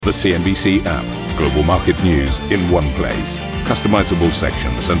The CNBC app. Global market news in one place. Customizable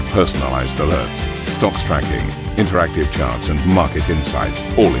sections and personalized alerts. Stocks tracking, interactive charts and market insights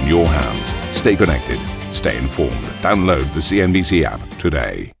all in your hands. Stay connected. Stay informed. Download the CNBC app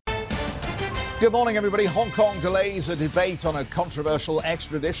today. Good morning, everybody. Hong Kong delays a debate on a controversial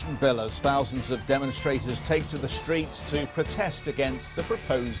extradition bill as thousands of demonstrators take to the streets to protest against the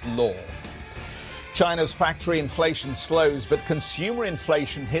proposed law. China's factory inflation slows, but consumer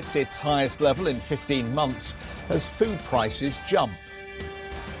inflation hits its highest level in 15 months as food prices jump.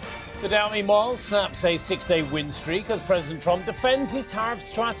 The Dow, meanwhile, snaps a six-day win streak as President Trump defends his tariff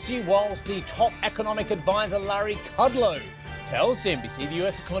strategy, whilst the top economic advisor Larry Kudlow tells CNBC the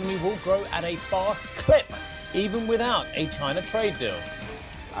US economy will grow at a fast clip, even without a China trade deal.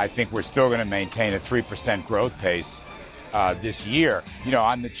 I think we're still going to maintain a 3% growth pace this year. You know,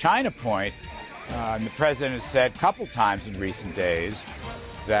 on the China point, the president has said a couple times in recent days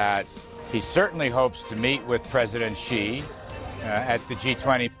that he certainly hopes to meet with President Xi at the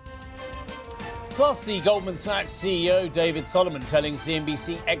G20. Plus, the Goldman Sachs CEO David Solomon telling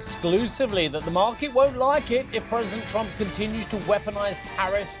CNBC exclusively that the market won't like it if President Trump continues to weaponize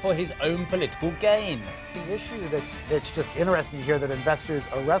tariffs for his own political gain. The issue that's just interesting here that investors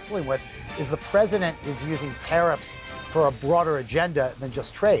are wrestling with is the president is using tariffs for a broader agenda than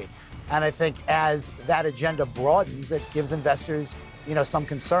just trade. And I think as that agenda broadens, it gives investors, some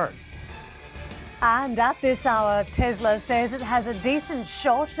concern. And at this hour, Tesla says it has a decent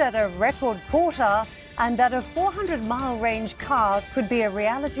shot at a record quarter and that a 400-mile range car could be a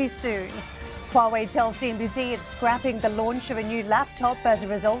reality soon. Huawei tells CNBC it's scrapping the launch of a new laptop as a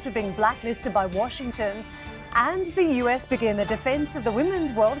result of being blacklisted by Washington. And the US begin the defense of the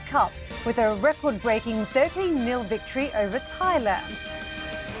Women's World Cup with a record-breaking 13-0 victory over Thailand.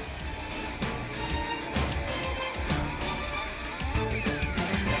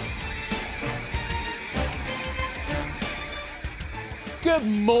 Good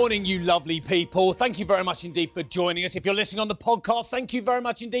morning, you lovely people. Thank you very much indeed for joining us. If you're listening on the podcast, thank you very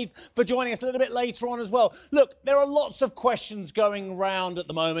much indeed for joining us a little bit later on as well. Look, there are lots of questions going around at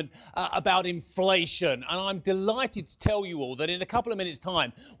the moment about inflation, and I'm delighted to tell you all that in a couple of minutes'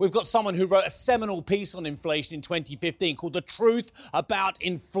 time, we've got someone who wrote a seminal piece on inflation in 2015 called The Truth About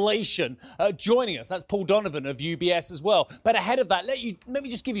Inflation joining us. That's Paul Donovan of UBS as well. But ahead of that, let me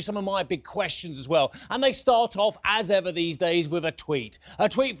just give you some of my big questions as well. And they start off, as ever these days, with a tweet. A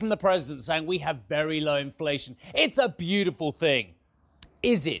tweet from the president saying we have very low inflation. It's a beautiful thing.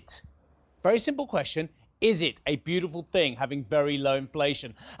 Is it? Very simple question. Is it a beautiful thing having very low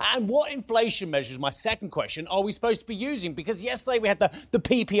inflation? And what inflation measures, my second question, are we supposed to be using? Because yesterday we had the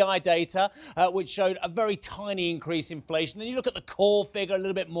PPI data, which showed a very tiny increase in inflation. Then you look at the core figure a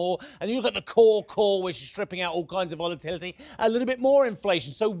little bit more, and you look at the core, which is stripping out all kinds of volatility, a little bit more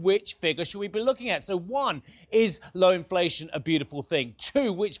inflation. So which figure should we be looking at? So one, is low inflation a beautiful thing?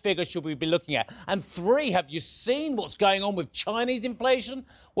 Two, which figure should we be looking at? And three, have you seen what's going on with Chinese inflation?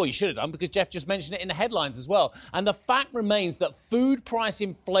 Well, you should have done because Jeff just mentioned it in the headlines as well. And the fact remains that food price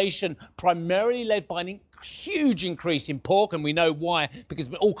inflation, primarily led by an huge increase in pork, and we know why, because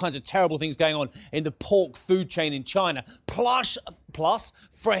there's all kinds of terrible things going on in the pork food chain in China, plus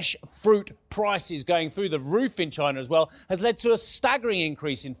fresh fruit prices going through the roof in China as well, has led to a staggering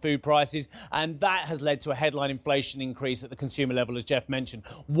increase in food prices, and that has led to a headline inflation increase at the consumer level, as Jeff mentioned.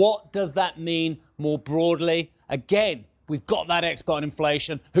 What does that mean more broadly? Again, we've got that expert on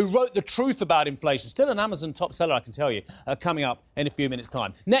inflation who wrote The Truth About Inflation. Still an Amazon top seller, I can tell you, coming up in a few minutes'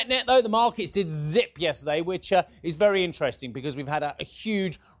 time. Net, though, the markets did zip yesterday, which is very interesting because we've had a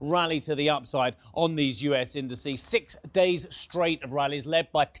huge rally to the upside on these US indices. 6 days straight of rallies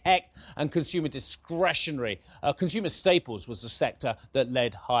led by tech and consumer discretionary. Consumer staples was the sector that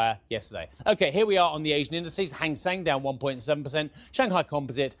led higher yesterday. Okay, here we are on the Asian indices. Hang Seng down 1.7%. Shanghai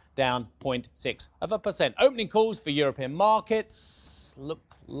Composite down 0.6%. Opening calls for European markets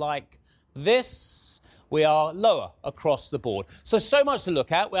look like this. We are lower across the board. So much to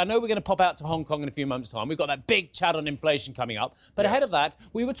look at. I know we're going to pop out to Hong Kong in a few moments' time. We've got that big chat on inflation coming up. But ahead of that,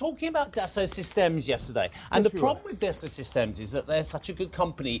 we were talking about Dassault Systèmes yesterday. And the problem with Dassault Systèmes is that they're such a good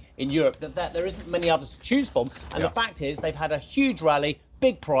company in Europe that there isn't many others to choose from. And the fact is they've had a huge rally,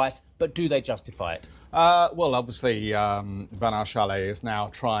 big price, but do they justify it? Well, obviously, Bernard Charlet is now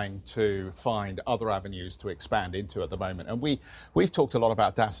trying to find other avenues to expand into at the moment. And we've talked a lot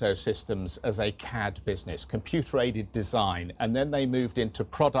about Dassault Systems as a CAD business, computer-aided design. And then they moved into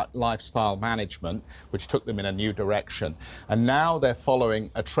product lifestyle management, which took them in a new direction. And now they're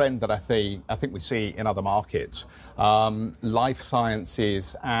following a trend that I think we see in other markets, life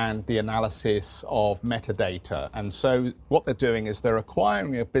sciences and the analysis of metadata. And so what they're doing is they're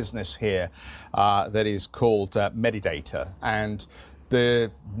acquiring a business here that is called Medidata, and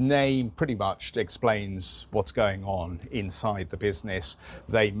the name pretty much explains what's going on inside the business.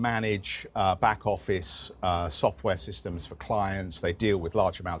 They manage back office software systems for clients. They deal with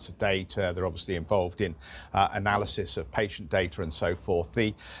large amounts of data. They're obviously involved in analysis of patient data and so forth.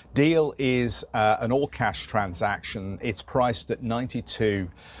 The deal is an all-cash transaction. It's priced at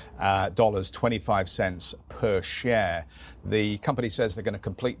 $92.25 per share. The company says they're going to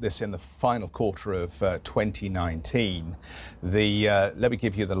complete this in the final quarter of 2019. Let me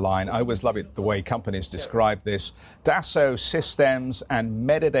give you the line. I always love it the way companies describe this. Dassault Systems and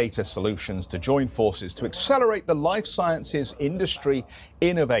Medidata Solutions to join forces to accelerate the life sciences industry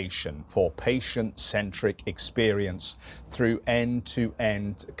innovation for patient-centric experience through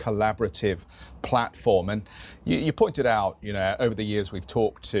end-to-end collaborative platform. And you pointed out, over the years we've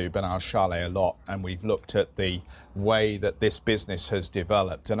talked to Bernard Charlet a lot, and we've looked at the way that this business has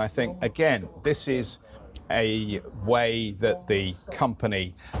developed. And I think, again, this is a way that the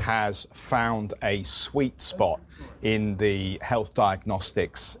company has found a sweet spot in the health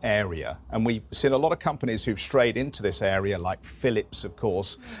diagnostics area. And we've seen a lot of companies who've strayed into this area, like Philips, of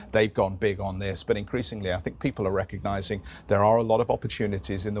course. They've gone big on this. But increasingly, I think people are recognizing there are a lot of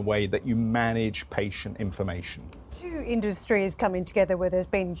opportunities in the way that you manage patient information. Two industries coming together where there's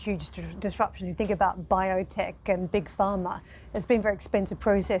been huge disruption. You think about biotech and big pharma. It's been a very expensive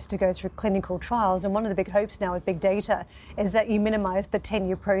process to go through clinical trials. And one of the big hopes now with big data is that you minimize the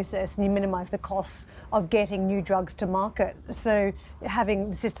 10-year process and you minimize the costs of getting new drugs to market. So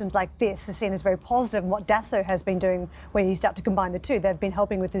having systems like this is seen as very positive. And what Dassault has been doing, where you start to combine the two, they've been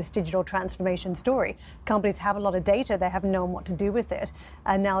helping with this digital transformation story. Companies have a lot of data, they haven't known what to do with it.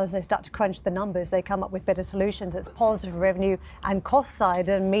 And now as they start to crunch the numbers, they come up with better solutions. It's positive revenue and cost side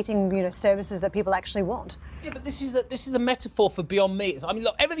and meeting services that people actually want. Yeah, but this is a metaphor for beyond meat. I mean,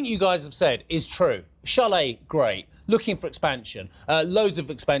 look, everything you guys have said is true. Charlet, great. Looking for expansion. Loads of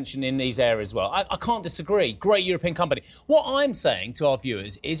expansion in these areas as well. I can't disagree. Great European company. What I'm saying to our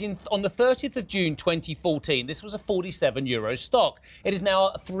viewers is on the 30th of June 2014, this was a €47 stock. It is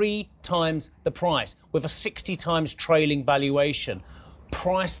now 3 times the price with a 60 times trailing valuation.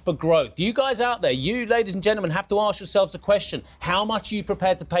 Price for growth. You guys out there, you ladies and gentlemen, have to ask yourselves a question. How much are you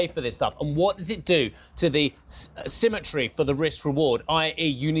prepared to pay for this stuff? And what does it do to the symmetry for the risk reward? I.e.,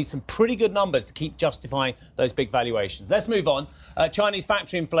 you need some pretty good numbers to keep justifying those big valuations. Let's move on. Chinese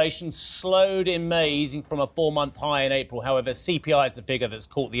factory inflation slowed in May, easing from a 4-month high in April. However, CPI is the figure that's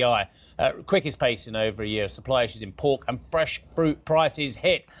caught the eye. Quickest pace in over a year. Supply issues in pork and fresh fruit prices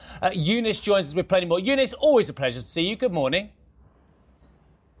hit. Eunice joins us with plenty more. Eunice, always a pleasure to see you. Good morning.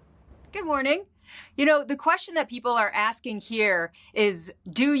 Good morning. The question that people are asking here is,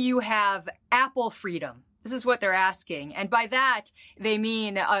 do you have Apple freedom? This is what they're asking. And by that, they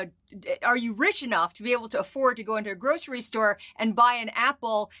mean, are you rich enough to be able to afford to go into a grocery store and buy an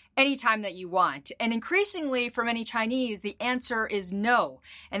apple anytime that you want? And increasingly, for many Chinese, the answer is no.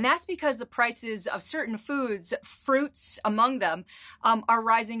 And that's because the prices of certain foods, fruits among them, are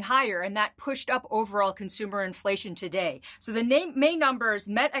rising higher. And that pushed up overall consumer inflation today. So the May numbers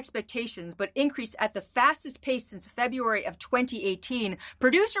met expectations, but increased at the fastest pace since February of 2018.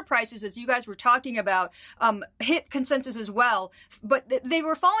 Producer prices, as you guys were talking about, hit consensus as well. But they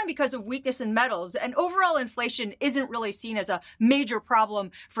were falling because of weakness in metals. And overall inflation isn't really seen as a major problem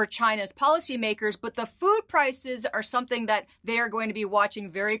for China's policymakers, but the food prices are something that they are going to be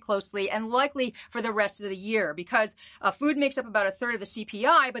watching very closely and likely for the rest of the year, because food makes up about a third of the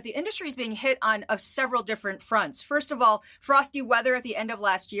CPI, but the industry is being hit on several different fronts. First of all, frosty weather at the end of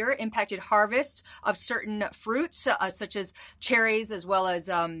last year impacted harvests of certain fruits, such as cherries, as well as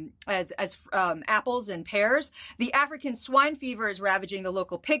apples and pears. The African swine fever is ravaging the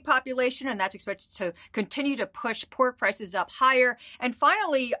local pig population, and that's expected to continue to push pork prices up higher. And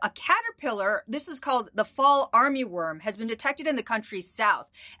finally, a caterpillar, this is called the fall armyworm, has been detected in the country's south.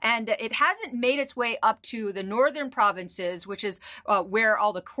 And it hasn't made its way up to the northern provinces, which is where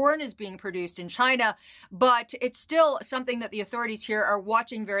all the corn is being produced in China. But it's still something that the authorities here are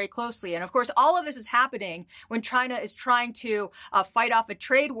watching very closely. And of course, all of this is happening when China is trying to fight off a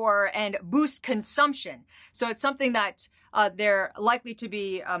trade war and boost consumption. inflation. So it's something that they're likely to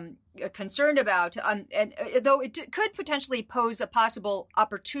be concerned about. And though it could potentially pose a possible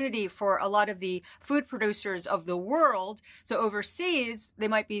opportunity for a lot of the food producers of the world. So overseas, they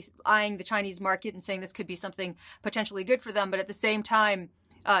might be eyeing the Chinese market and saying this could be something potentially good for them. But at the same time,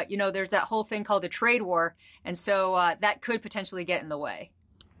 there's that whole thing called the trade war. And so that could potentially get in the way.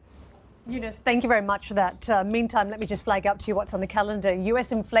 Eunice, thank you very much for that. Meantime, let me just flag up to you what's on the calendar.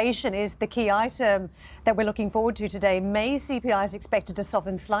 US inflation is the key item that we're looking forward to today. May CPI is expected to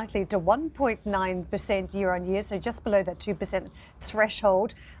soften slightly to 1.9% year on year, so just below that 2%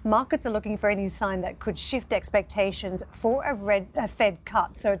 threshold. Markets are looking for any sign that could shift expectations for a Fed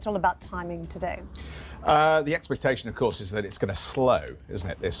cut, so it's all about timing today. The expectation, of course, is that it's going to slow, isn't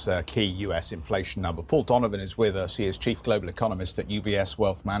it, this key US inflation number. Paul Donovan is with us. He is Chief Global Economist at UBS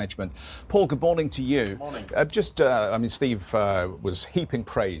Wealth Management. Paul, good morning to you. Morning. Steve was heaping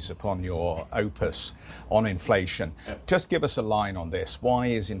praise upon your opus on inflation. Yep. Just give us a line on this. Why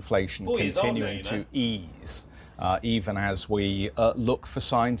is inflation continuing to ease? Even as we look for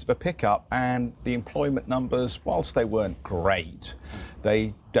signs of a pickup, and the employment numbers, whilst they weren't great,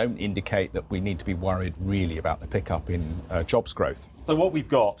 they don't indicate that we need to be worried really about the pickup in jobs growth. So what we've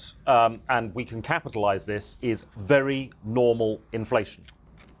got, and we can capitalise this, is very normal inflation.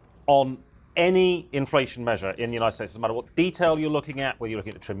 On any inflation measure in the United States, no matter what detail you're looking at, whether you're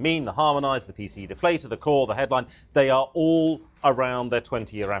looking at the trim mean, the harmonised, the PCE deflator, the core, the headline, they are all around their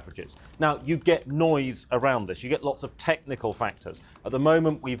 20-year averages. Now, you get noise around this. You get lots of technical factors. At the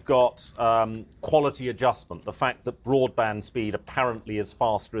moment, we've got quality adjustment, the fact that broadband speed apparently is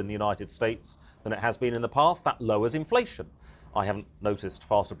faster in the United States than it has been in the past. That lowers inflation. I haven't noticed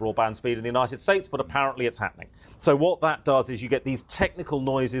faster broadband speed in the United States, but apparently it's happening. So what that does is you get these technical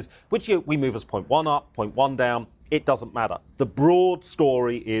noises, which we move as 0.1 up, 0.1 down. It doesn't matter. The broad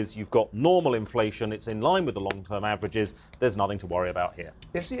story is you've got normal inflation. It's in line with the long-term averages. There's nothing to worry about here.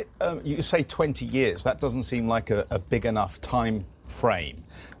 Is it, you say 20 years. That doesn't seem like a big enough time frame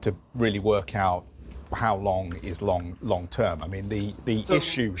to really work out how long is long term. I mean, the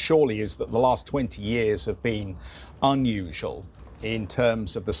issue surely is that the last 20 years have been unusual in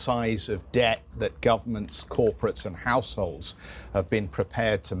terms of the size of debt that governments, corporates and households have been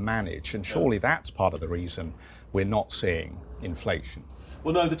prepared to manage. And surely that's part of the reason we're not seeing inflation.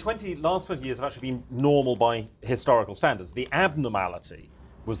 Well, no, the last 20 years have actually been normal by historical standards. The abnormality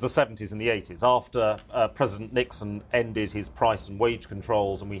was the 70s and the 80s, after President Nixon ended his price and wage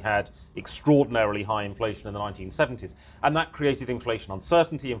controls, and we had extraordinarily high inflation in the 1970s. And that created inflation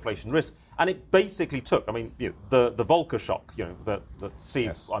uncertainty, inflation risk, and it basically took, the Volcker shock, that Steve,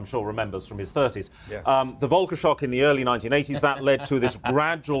 yes, I'm sure, remembers from his 30s. Yes. The Volcker shock in the early 1980s, that led to this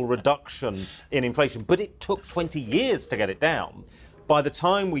gradual reduction in inflation, but it took 20 years to get it down. By the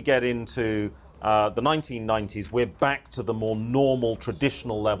time we get into the 1990s, we're back to the more normal,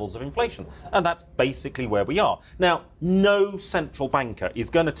 traditional levels of inflation. And that's basically where we are. Now, no central banker is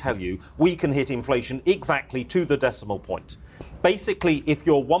going to tell you we can hit inflation exactly to the decimal point. Basically, if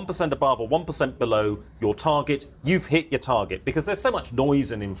you're 1% above or 1% below your target, you've hit your target, because there's so much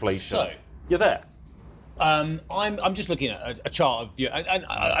noise in inflation. So, you're there. I'm just looking at a chart of you, and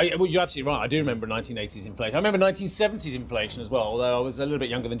well, you're absolutely right. I do remember 1980s inflation. I remember 1970s inflation as well, although I was a little bit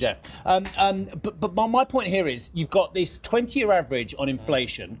younger than Jeff. But my point here is you've got this 20-year average on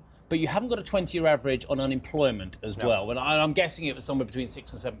inflation, but you haven't got a 20-year average on unemployment as well. And I'm guessing it was somewhere between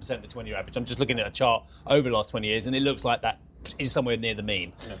 6 and 7%, the 20-year average. I'm just looking at a chart over the last 20 years, and it looks like that is somewhere near the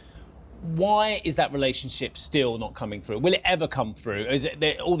mean. Yeah. Why is that relationship still not coming through? Will it ever come through? Is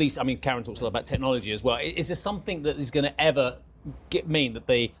it all these? Karen talks a lot about technology as well. Is there something that is going to ever mean that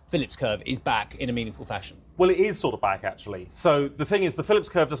the Phillips curve is back in a meaningful fashion? Well, it is sort of back, actually. So the thing is, the Phillips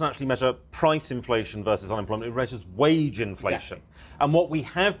curve doesn't actually measure price inflation versus unemployment. It measures wage inflation. Exactly. And what we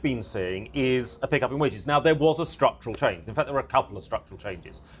have been seeing is a pickup in wages. Now, there was a structural change. In fact, there were a couple of structural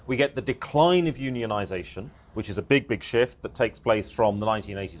changes. We get the decline of unionisation, which is a big shift that takes place from the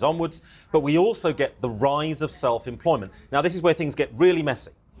 1980s onwards. But we also get the rise of self-employment. Now, this is where things get really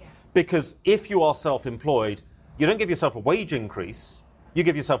messy. Because if you are self-employed, you don't give yourself a wage increase, you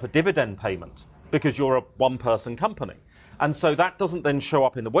give yourself a dividend payment because you're a one-person company. And so that doesn't then show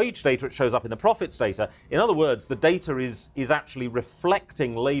up in the wage data, it shows up in the profits data. In other words, the data is actually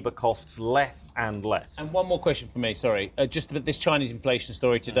reflecting labour costs less and less. And one more question for me, sorry. Just about this Chinese inflation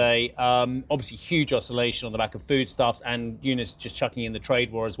story today. Obviously, huge oscillation on the back of foodstuffs, and Eunice just chucking in the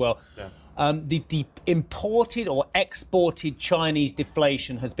trade war as well. Yeah. The imported or exported Chinese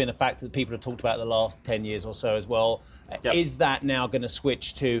deflation has been a factor that people have talked about the last 10 years or so as well. Yep. Is that now going to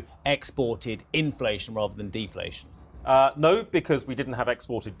switch to exported inflation rather than deflation? No, because we didn't have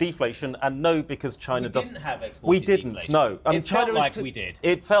exported deflation, and no, because China doesn't. We didn't have exported We didn't, deflation. no. I mean, It felt China like we did.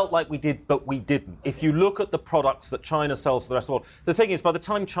 It felt like we did, but we didn't. If you look at the products that China sells to the rest of the world, the thing is, by the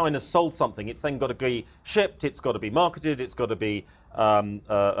time China's sold something, it's then got to be shipped, it's got to be marketed, it's got to be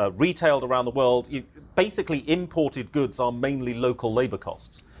retailed around the world. Basically, imported goods are mainly local labour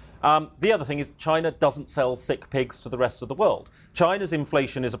costs. The other thing is China doesn't sell sick pigs to the rest of the world. China's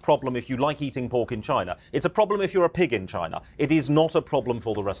inflation is a problem if you like eating pork in China. It's a problem if you're a pig in China. It is not a problem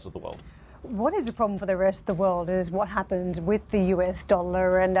for the rest of the world. What is a problem for the rest of the world is what happens with the US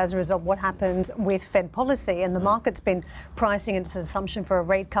dollar and as a result what happens with Fed policy. And the market's been pricing its assumption for a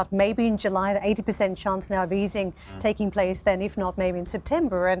rate cut maybe in July, the 80% chance now of easing taking place then, if not maybe in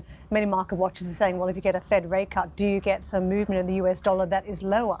September. And many market watchers are saying, well, if you get a Fed rate cut, do you get some movement in the US dollar that is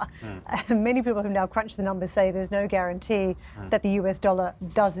lower? Many people who now crunch the numbers say there's no guarantee that the US dollar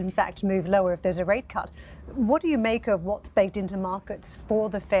does in fact move lower if there's a rate cut. What do you make of what's baked into markets for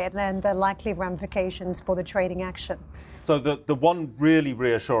the Fed and the likely ramifications for the trading action? So the one really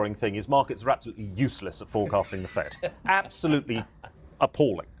reassuring thing is markets are absolutely useless at forecasting the Fed. Absolutely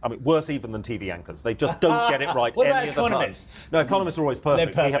appalling. I mean, worse even than TV anchors. They just don't get it right. What any about of the time. economists? No, economists are always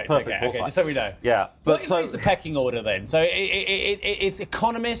perfect. They're We have perfect okay, foresight. just so we know. Yeah, but Where's the pecking order then? So it's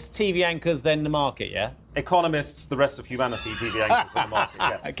economists, TV anchors, then the market, yeah? Economists, the rest of humanity, TV anchors in the market,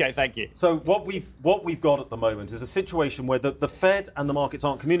 yes. Okay, thank you. So what we've got at the moment is a situation where the Fed and the markets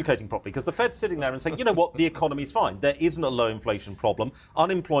aren't communicating properly, because the Fed's sitting there and saying, you know what, the economy's fine. There isn't a low inflation problem.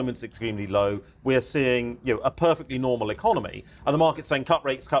 Unemployment's extremely low. We're seeing a perfectly normal economy. And the market's saying cut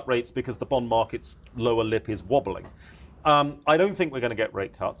rates because the bond market's lower lip is wobbling. I don't think we're going to get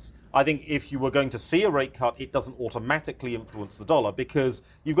rate cuts. I think if you were going to see a rate cut, it doesn't automatically influence the dollar, because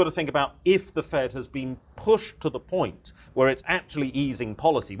you've got to think about if the Fed has been pushed to the point where it's actually easing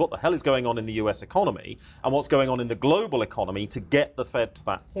policy, what the hell is going on in the US economy and what's going on in the global economy to get the Fed to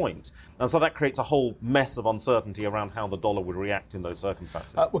that point. And so that creates a whole mess of uncertainty around how the dollar would react in those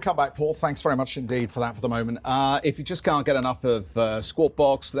circumstances. We'll come back, Paul. Thanks very much indeed for that for the moment. If you just can't get enough of Squawk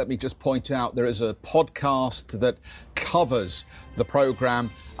Box, let me just point out there is a podcast that covers the programme.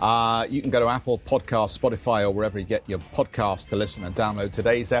 You can go to Apple Podcasts, Spotify, or wherever you get your podcast to listen and download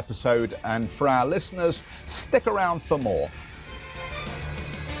today's episode. And for our listeners, stick around for more.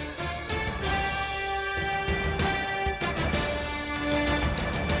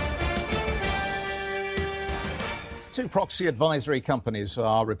 Two proxy advisory companies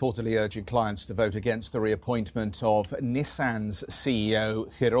are reportedly urging clients to vote against the reappointment of Nissan's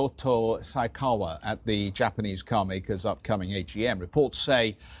CEO Hiroto Saikawa at the Japanese carmaker's upcoming AGM. Reports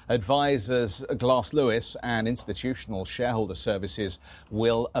say advisors Glass Lewis and Institutional Shareholder Services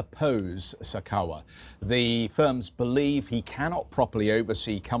will oppose Saikawa. The firms believe he cannot properly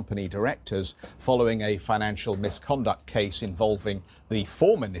oversee company directors following a financial misconduct case involving the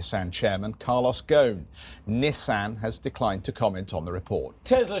former Nissan chairman Carlos Ghosn. Nissan has declined to comment on the report.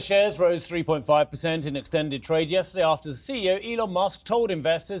 Tesla shares rose 3.5% in extended trade yesterday after the CEO Elon Musk told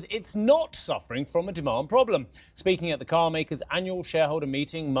investors it's not suffering from a demand problem. Speaking at the carmaker's annual shareholder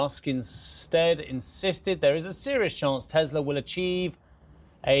meeting, Musk instead insisted there is a serious chance Tesla will achieve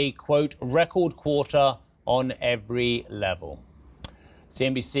a, quote, record quarter on every level.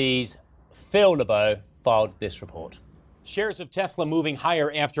 CNBC's Phil LeBeau filed this report. Shares of Tesla moving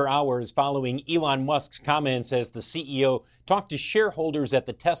higher after hours following Elon Musk's comments as the CEO talked to shareholders at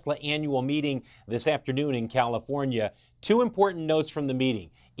the Tesla annual meeting this afternoon in California. Two important notes from the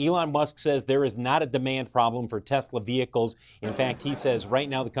meeting. Elon Musk says there is not a demand problem for Tesla vehicles. In fact, he says right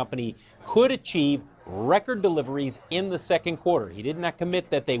now the company could achieve record deliveries in the second quarter. He did not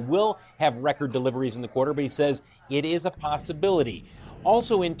commit that they will have record deliveries in the quarter, but he says it is a possibility.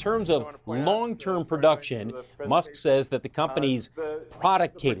 Also, in terms of long-term production, Musk says that the company's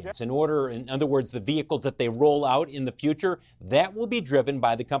product cadence, in other words, the vehicles that they roll out in the future, that will be driven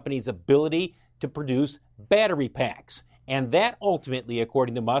by the company's ability to produce battery packs. And that ultimately,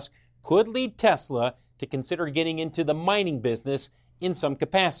 according to Musk, could lead Tesla to consider getting into the mining business in some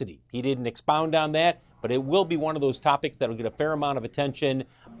capacity. He didn't expound on that, but it will be one of those topics that will get a fair amount of attention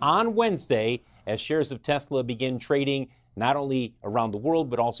on Wednesday as shares of Tesla begin trading not only around the world,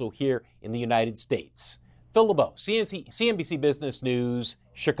 but also here in the United States. Phil LeBeau, CNBC Business News,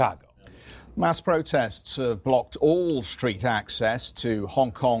 Chicago. Mass protests have blocked all street access to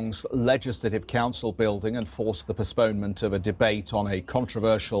Hong Kong's Legislative Council building and forced the postponement of a debate on a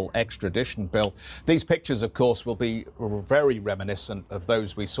controversial extradition bill. These pictures, of course, will be very reminiscent of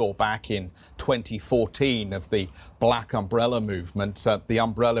those we saw back in 2014 of the Black Umbrella movement. The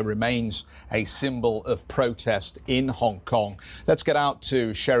umbrella remains a symbol of protest in Hong Kong. Let's get out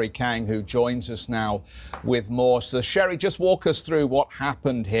to Sherry Kang, who joins us now with more. So, Sherry, just walk us through what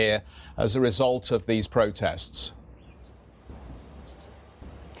happened here as a result of these protests.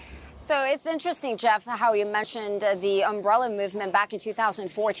 So it's interesting, Jeff, how you mentioned the umbrella movement back in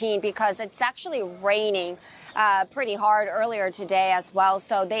 2014, because it's actually raining pretty hard earlier today as well.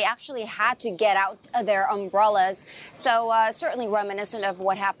 So they actually had to get out their umbrellas. So certainly reminiscent of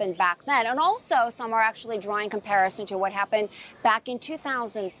what happened back then. And also some are actually drawing comparison to what happened back in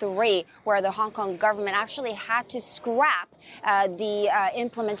 2003, where the Hong Kong government actually had to scrap the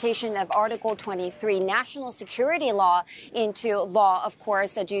implementation of Article 23 national security law into law, of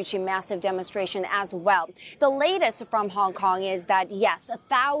course, due to massive demonstration as well. The latest from Hong Kong is that, yes,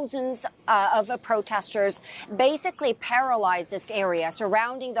 thousands of protesters basically paralyzed this area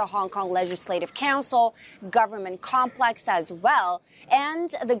surrounding the Hong Kong Legislative Council, government complex as well,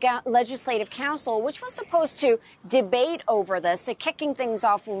 and the Legislative Council, which was supposed to debate over this, kicking things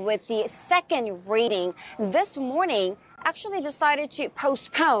off with the second reading this morning, actually decided to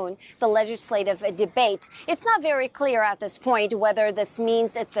postpone the legislative debate. It's not very clear at this point whether this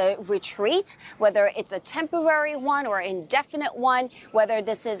means it's a retreat, whether it's a temporary one or indefinite one, whether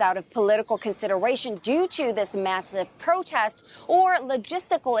this is out of political consideration due to this massive protest or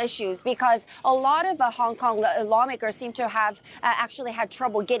logistical issues, because a lot of Hong Kong lawmakers seem to have actually had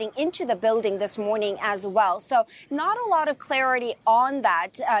trouble getting into the building this morning as well. So not a lot of clarity on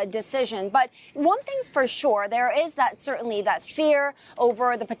that decision. But one thing's for sure, there is certainly that fear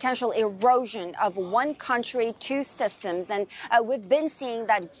over the potential erosion of one country, two systems. And we've been seeing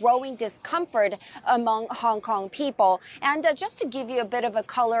that growing discomfort among Hong Kong people. And just to give you a bit of a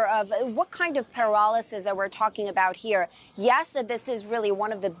color of what kind of paralysis that we're talking about here, yes, this is really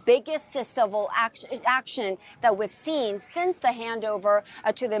one of the biggest civil action that we've seen since the handover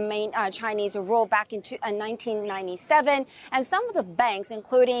to the main Chinese rule back in 1997. And some of the banks,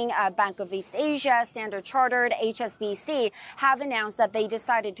 including Bank of East Asia, Standard Chartered, HSBC, have announced that they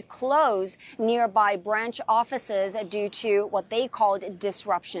decided to close nearby branch offices due to what they called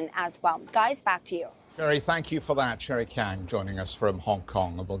disruption as well. Guys, back to you. Sherry, thank you for that. Sherry Kang joining us from Hong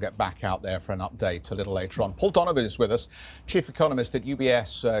Kong, and we'll get back out there for an update a little later on. Paul Donovan is with us, Chief Economist at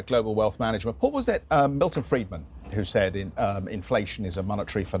UBS Global Wealth Management. Paul, was it Milton Friedman who said inflation is a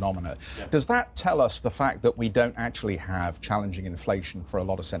monetary phenomenon? Yeah. Does that tell us the fact that we don't actually have challenging inflation for a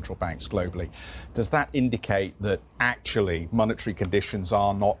lot of central banks globally? Does that indicate that actually monetary conditions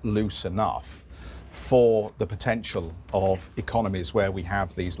are not loose enough for the potential of economies where we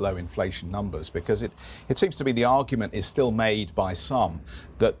have these low inflation numbers? Because it seems to me the argument is still made by some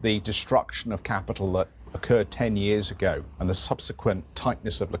that the destruction of capital that occurred 10 years ago and the subsequent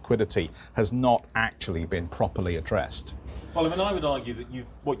tightness of liquidity has not actually been properly addressed. Well, I mean, I would argue that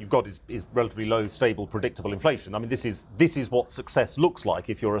what you've got is relatively low, stable, predictable inflation. I mean, this is what success looks like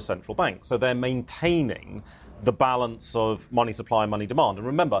if you're a central bank. So they're maintaining the balance of money supply and money demand. And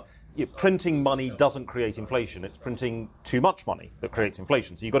remember, printing money doesn't create inflation. It's printing too much money that creates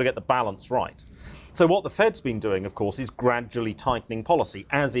inflation. So you've got to get the balance right. So what the Fed's been doing, of course, is gradually tightening policy,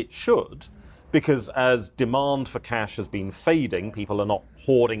 as it should, because as demand for cash has been fading, people are not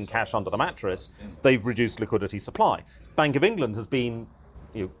hoarding cash under the mattress, they've reduced liquidity supply. Bank of England has been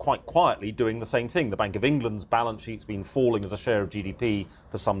quite quietly doing the same thing. The Bank of England's balance sheet's been falling as a share of GDP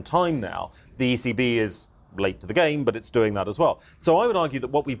for some time now. The ECB is late to the game, but it's doing that as well. So I would argue that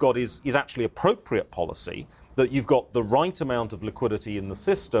what we've got is actually appropriate policy, that you've got the right amount of liquidity in the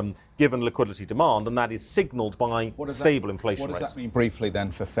system given liquidity demand, and that is signalled by stable inflation rates. What does that mean briefly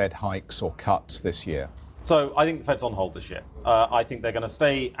then for Fed hikes or cuts this year? So I think the Fed's on hold this year. I think they're going to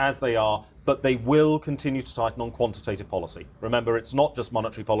stay as they are, but they will continue to tighten on quantitative policy. Remember, it's not just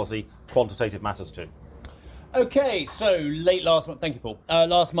monetary policy, quantitative matters too. Okay, so late last month, thank you, Paul.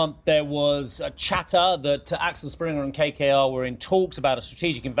 Last month there was a chatter that Axel Springer and KKR were in talks about a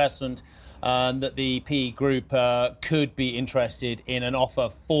strategic investment, that the PE group could be interested in an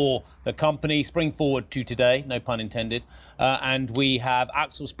offer for the company. Spring forward to today, no pun intended. And we have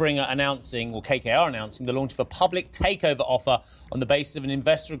Axel Springer announcing, or KKR announcing, the launch of a public takeover offer on the basis of an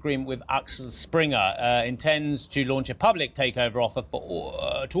investor agreement with Axel Springer. Intends to launch a public takeover offer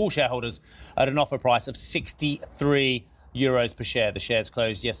to all shareholders at an offer price of €63 per share. The shares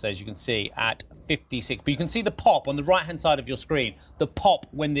closed yesterday, as you can see, at 56. But you can see the pop on the right-hand side of your screen, the pop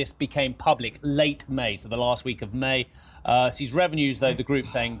when this became public late May, so the last week of May. Sees revenues, though, the group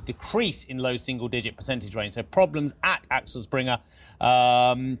saying decrease in low single-digit percentage range. So problems at Axel Springer,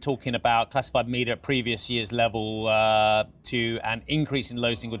 talking about classified media at previous year's level to an increase in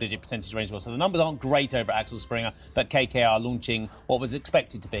low single-digit percentage range. So the numbers aren't great over at Axel Springer, but KKR launching what was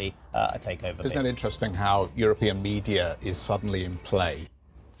expected to be a takeover. Isn't it interesting how European media is suddenly in play?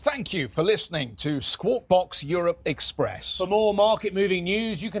 Thank you for listening to Squawk Box Europe Express. For more market-moving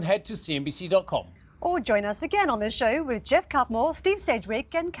news, you can head to CNBC.com. Or join us again on the show with Jeff Cutmore, Steve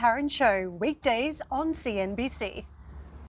Sedgwick and Karen Cho, weekdays on CNBC.